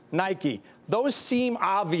 McDonald's, Nike, those seem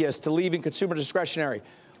obvious to leave in consumer discretionary.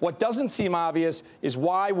 What doesn't seem obvious is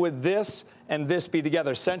why would this and this be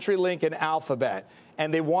together, CenturyLink and Alphabet?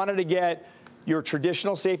 And they wanted to get your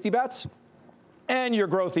traditional safety bets and your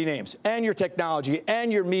growthy names, and your technology,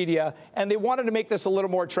 and your media, and they wanted to make this a little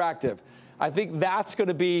more attractive. I think that's going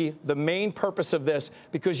to be the main purpose of this,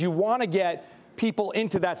 because you want to get people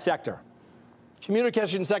into that sector.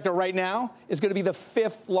 Communication sector right now is going to be the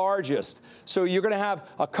 5th largest. So you're going to have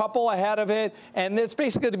a couple ahead of it, and it's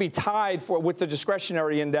basically going to be tied with the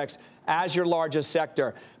discretionary index as your largest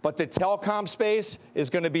sector. But the telecom space is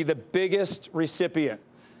going to be the biggest recipient.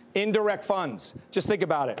 Indirect funds, just think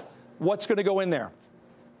about it. What's going to go in there?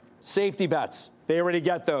 Safety bets. They already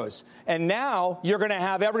get those. And now you're going to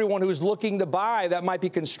have everyone who's looking to buy that might be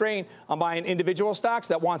constrained on buying individual stocks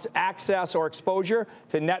that wants access or exposure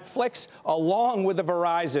to Netflix, along with the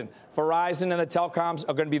Verizon. Verizon and the telecoms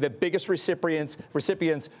are going to be the biggest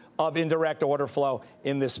recipients of indirect order flow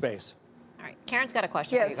in this space. All right, Karen's got a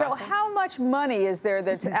question for you. So how much money is there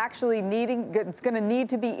that's actually it's going to need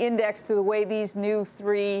to be indexed to the way these new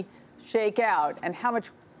three shake out, and how much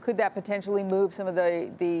could that potentially move some of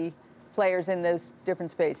the players in those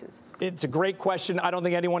different spaces? It's a great question. I don't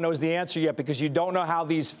think anyone knows the answer yet because you don't know how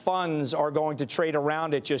these funds are going to trade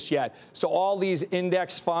around it just yet. So all these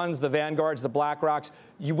index funds, the Vanguards, the BlackRocks,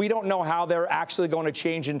 we don't know how they're actually going to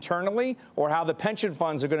change internally or how the pension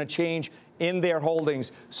funds are going to change in their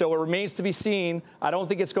holdings. So it remains to be seen. I don't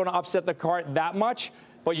think it's going to upset the cart that much,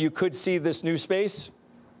 but you could see this new space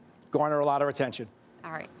garner a lot of attention.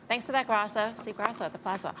 All right. Thanks for that, Grasso. Steve Grasso at the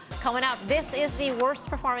Plasma. Coming up, this is the worst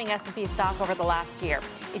performing S&P stock over the last year.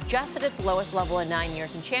 It just hit its lowest level in 9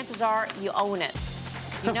 years, and chances are you own it.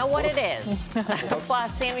 You know what it is.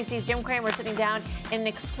 Plus, CNBC's Jim Cramer sitting down in an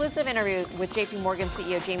exclusive interview with JP Morgan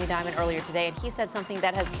CEO Jamie Dimon earlier today, and he said something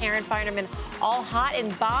that has Karen Feinerman all hot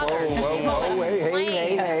and bothered. Whoa,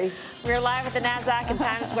 hey. We're live at the NASDAQ in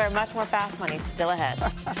Times Square. Much more Fast Money still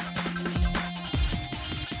ahead.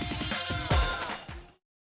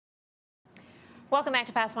 Welcome back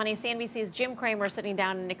to Fast Money. CNBC's Jim Cramer sitting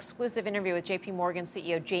down in an exclusive interview with JP Morgan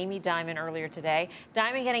CEO Jamie Dimon earlier today.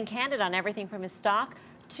 Dimon getting candid on everything from his stock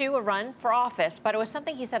to a run for office, but it was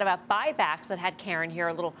something he said about buybacks that had Karen here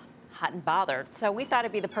a little hot and bothered. So we thought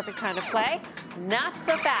it'd be the perfect time to play. Not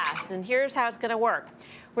so fast. And here's how it's going to work.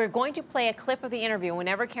 We're going to play a clip of the interview.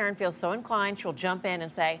 Whenever Karen feels so inclined, she'll jump in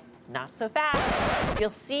and say, not so fast.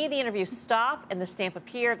 You'll see the interview stop and the stamp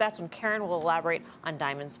appear. That's when Karen will elaborate on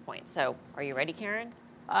Dimon's point. So are you ready, Karen?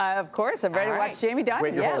 Of course. I'm ready to watch Jamie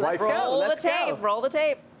Dimon. Yeah, let's go. Let's go. Roll the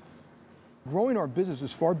tape. Growing our business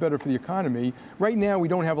is far better for the economy. Right now, we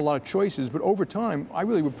don't have a lot of choices, but over time, I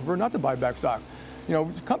really would prefer not to buy back stock. You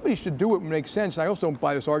know, companies should do it when it makes sense. I also don't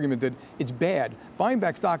buy this argument that it's bad. Buying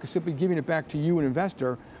back stock is simply giving it back to you, an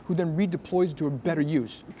investor, who then redeploys it to a better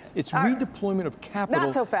use. It's redeployment of capital.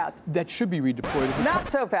 Not so fast. That should be redeployed. Not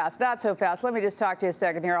so fast. Not so fast. Let me just talk to you a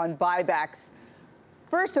second here on buybacks.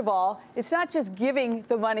 First of all, it's not just giving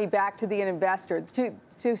the money back to the investor,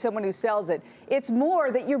 to someone who sells it. It's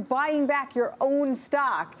more that you're buying back your own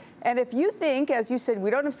stock. And if you think, as you said,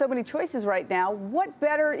 we don't have so many choices right now, what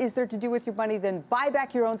better is there to do with your money than buy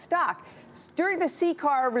back your own stock? During the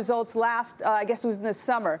CCAR results last, I guess it was in the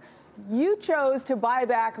summer, you chose to buy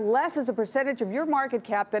back less as a percentage of your market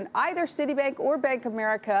cap than either Citibank or Bank of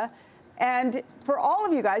America. And for all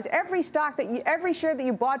of you guys, every share that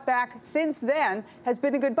you bought back since then has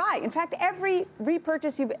been a good buy. In fact, every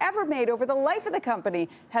repurchase you've ever made over the life of the company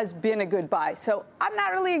has been a good buy. So I'm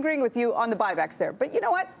not really agreeing with you on the buybacks there. But you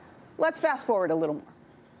know what? Let's fast forward a little more.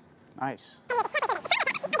 Nice.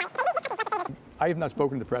 I have not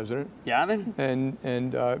spoken to the president. Yeah, then.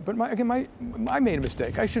 But I made a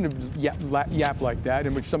mistake. I shouldn't have yapped like that,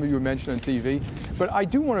 in which some of you mentioned on TV. But I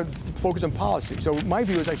do want to focus on policy. So my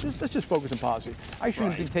view is, let's just focus on policy. I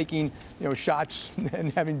shouldn't be taking, shots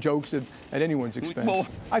and having jokes at anyone's expense. Well,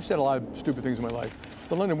 I've said a lot of stupid things in my life.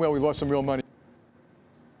 The London Whale, we lost some real money.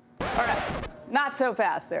 All right, not so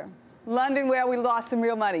fast there. London Whale, we lost some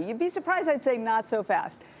real money. You'd be surprised I'd say not so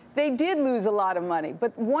fast. They did lose a lot of money.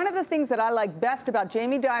 But one of the things that I like best about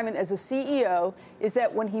Jamie Dimon as a CEO is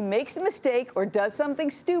that when he makes a mistake or does something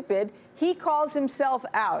stupid, he calls himself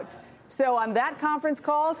out. So on that conference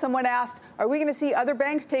call, someone asked, are we going to see other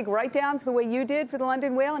banks take write-downs the way you did for the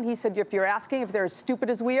London Whale? And he said, if you're asking if they're as stupid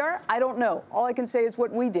as we are, I don't know. All I can say is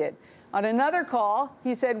what we did. On another call,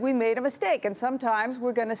 he said, we made a mistake, and sometimes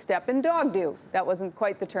we're going to step in dog do. That wasn't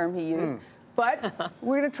quite the term he used. But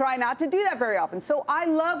we're going to try not to do that very often. So I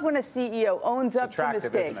love when a CEO owns up to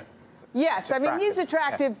mistakes. Yes, I mean, he's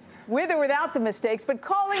attractive with or without the mistakes, but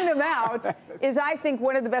calling them out is, I think,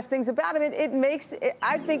 one of the best things about him.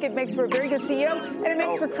 I think it makes for a very good CEO, and it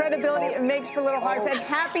makes for credibility, it makes for little hearts and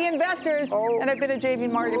happy investors. And I've been a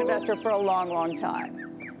JP Morgan investor for a long, long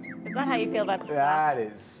time. Is that how you feel about the stock?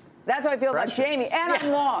 That's how I feel about Jamie, and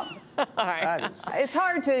I'm long. All right. It's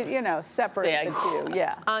hard to, separate the two.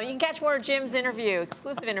 Yeah. You can catch more of Jim's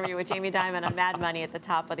exclusive interview with Jamie Dimon on Mad Money at the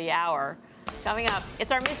top of the hour. Coming up,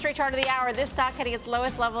 it's our mystery chart of the hour. This stock hitting its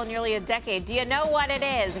lowest level in nearly a decade. Do you know what it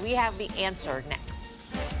is? We have the answer next.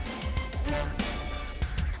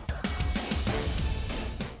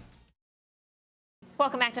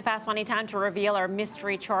 Welcome back to Fast Money. Time to reveal our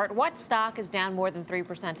mystery chart. What stock is down more than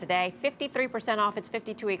 3% today? 53% off its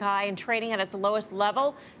 52-week high and trading at its lowest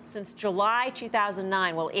level since July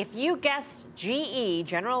 2009. Well, if you guessed GE,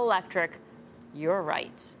 General Electric, you're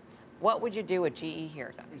right. What would you do with GE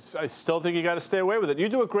here, Doug? I still think you got to stay away with it. You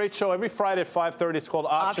do a great show every Friday at 5:30. It's called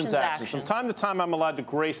Options Action. From time to time, I'm allowed to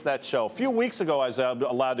grace that show. A few weeks ago, I was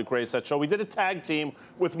allowed to grace that show. We did a tag team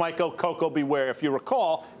with Michael Coco Beware. If you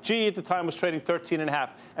recall, GE at the time was trading 13.5,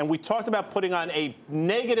 and we talked about putting on a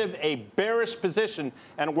bearish position,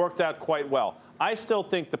 and it worked out quite well. I still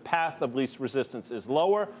think the path of least resistance is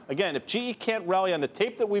lower. Again, if GE can't rally on the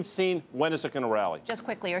tape that we've seen, when is it going to rally? Just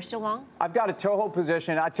quickly, are you still long? I've got a Toho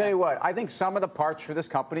position. I tell you what, I think some of the parts for this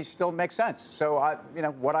company still make sense. So,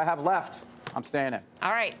 what I have left, I'm staying in. All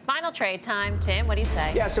right, final trade time. Tim, what do you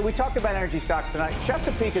say? Yeah, so we talked about energy stocks tonight.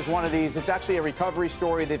 Chesapeake is one of these. It's actually a recovery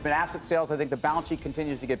story. They've been asset sales. I think the balance sheet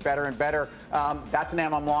continues to get better and better. That's a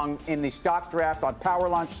name I'm long in the stock draft on Power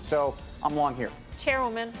Lunch, so I'm long here.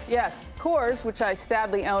 Chairwoman. Yes, Coors, which I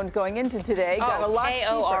sadly owned going into today, got a lot cheaper.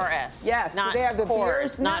 K-O-R-S. Yes, not they have the Coors,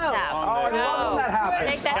 beers. not no. tap. Oh, I love when that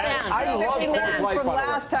happens. Take that down. I love Coors Light, from by the way.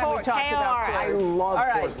 last time we talked about Coors. I love All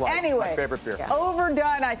right. Coors Light. Anyway, my favorite beer.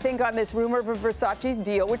 Overdone, I think, on this rumor of a Versace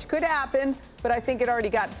deal, which could happen, but I think it already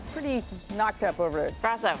got pretty knocked up over it.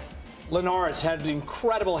 Brasso. Lennar's had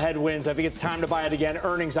incredible headwinds. I think it's time to buy it again.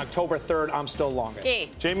 Earnings October 3rd. I'm still long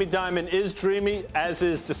it. Jamie Dimon is dreamy, as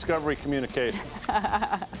is Discovery Communications.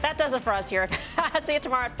 That does it for us here. See you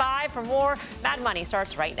tomorrow at 5 for more. Mad Money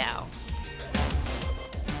starts right now.